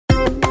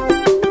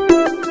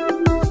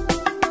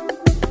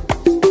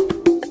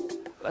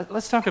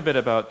let's talk a bit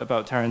about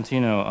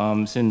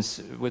Tarantino.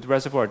 Since with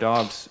Reservoir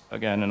Dogs,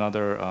 again,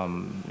 another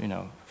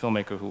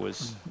filmmaker who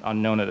was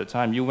unknown at the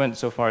time, you went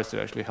so far as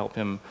to actually help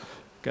him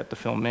get the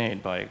film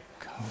made by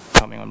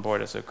coming on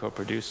board as a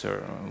co-producer.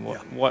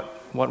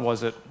 What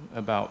was it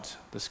about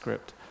the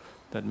script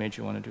that made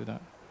you want to do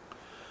that?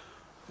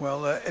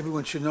 Well,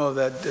 everyone should know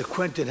that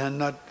Quentin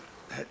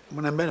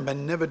when I met him, had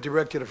never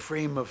directed a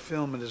frame of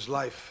film in his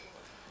life.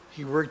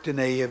 He worked in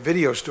a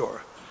video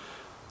store.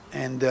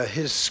 And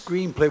his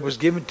screenplay was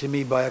given to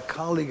me by a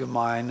colleague of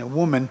mine, a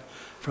woman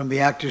from the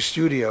Actors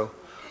Studio,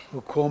 who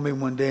called me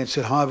one day and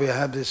said, Harvey, I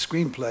have this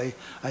screenplay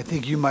I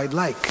think you might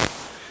like.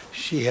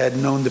 She had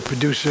known the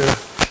producer,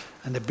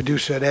 and the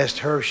producer had asked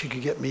her if she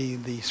could get me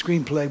the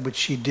screenplay, which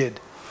she did.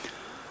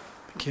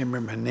 I can't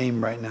remember her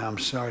name right now, I'm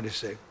sorry to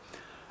say.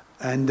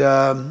 And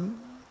I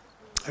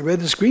read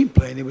the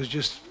screenplay, and it was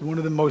just one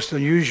of the most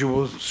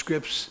unusual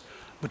scripts.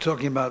 We're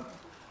talking about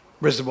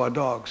Reservoir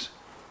Dogs.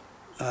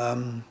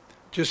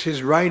 Just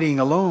his writing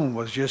alone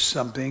was just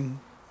something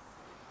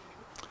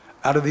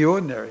out of the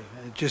ordinary.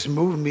 It just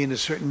moved me in a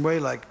certain way,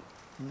 like,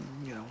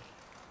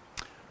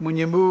 when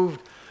you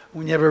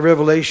have a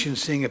revelation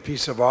seeing a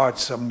piece of art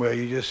somewhere,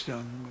 you just,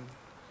 your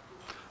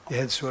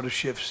head sort of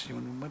shifts.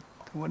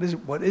 What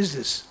is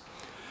this?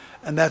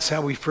 And that's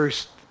how we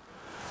first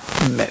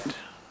met.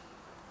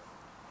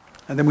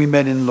 And then we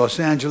met in Los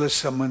Angeles.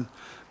 Someone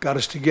got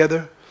us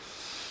together.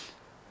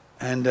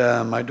 And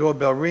my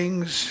doorbell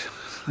rings.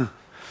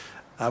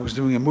 I was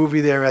doing a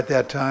movie there at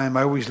that time.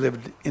 I always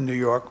lived in New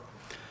York.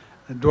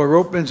 The door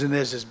opens, and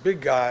there's this big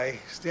guy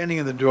standing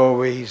in the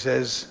doorway. He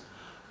says,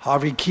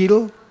 Harvey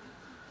Keitel?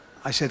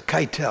 I said,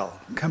 Keitel,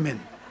 come in.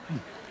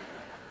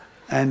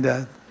 And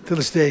to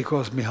this day, he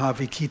calls me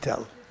Harvey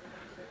Keitel.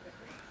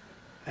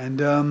 And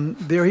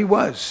there he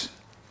was,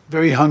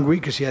 very hungry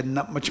because he had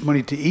not much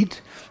money to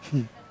eat.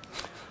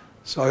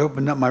 So I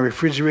opened up my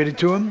refrigerator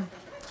to him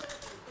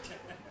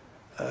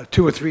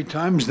 2 or 3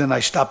 times, then I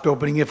stopped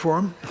opening it for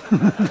him.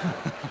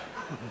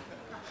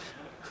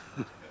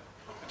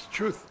 It's the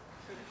truth.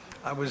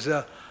 A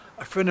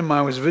friend of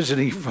mine was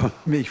visiting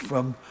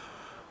from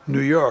New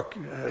York,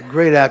 a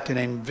great actor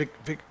named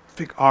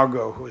Vic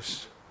Argo, who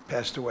has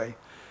passed away.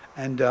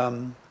 And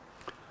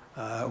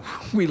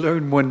we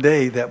learned one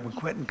day that when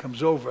Quentin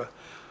comes over,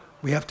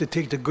 we have to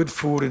take the good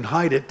food and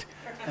hide it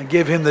and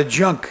give him the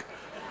junk,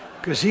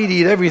 because he'd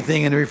eat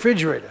everything in the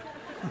refrigerator.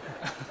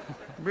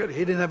 Really, he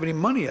didn't have any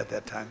money at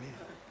that time.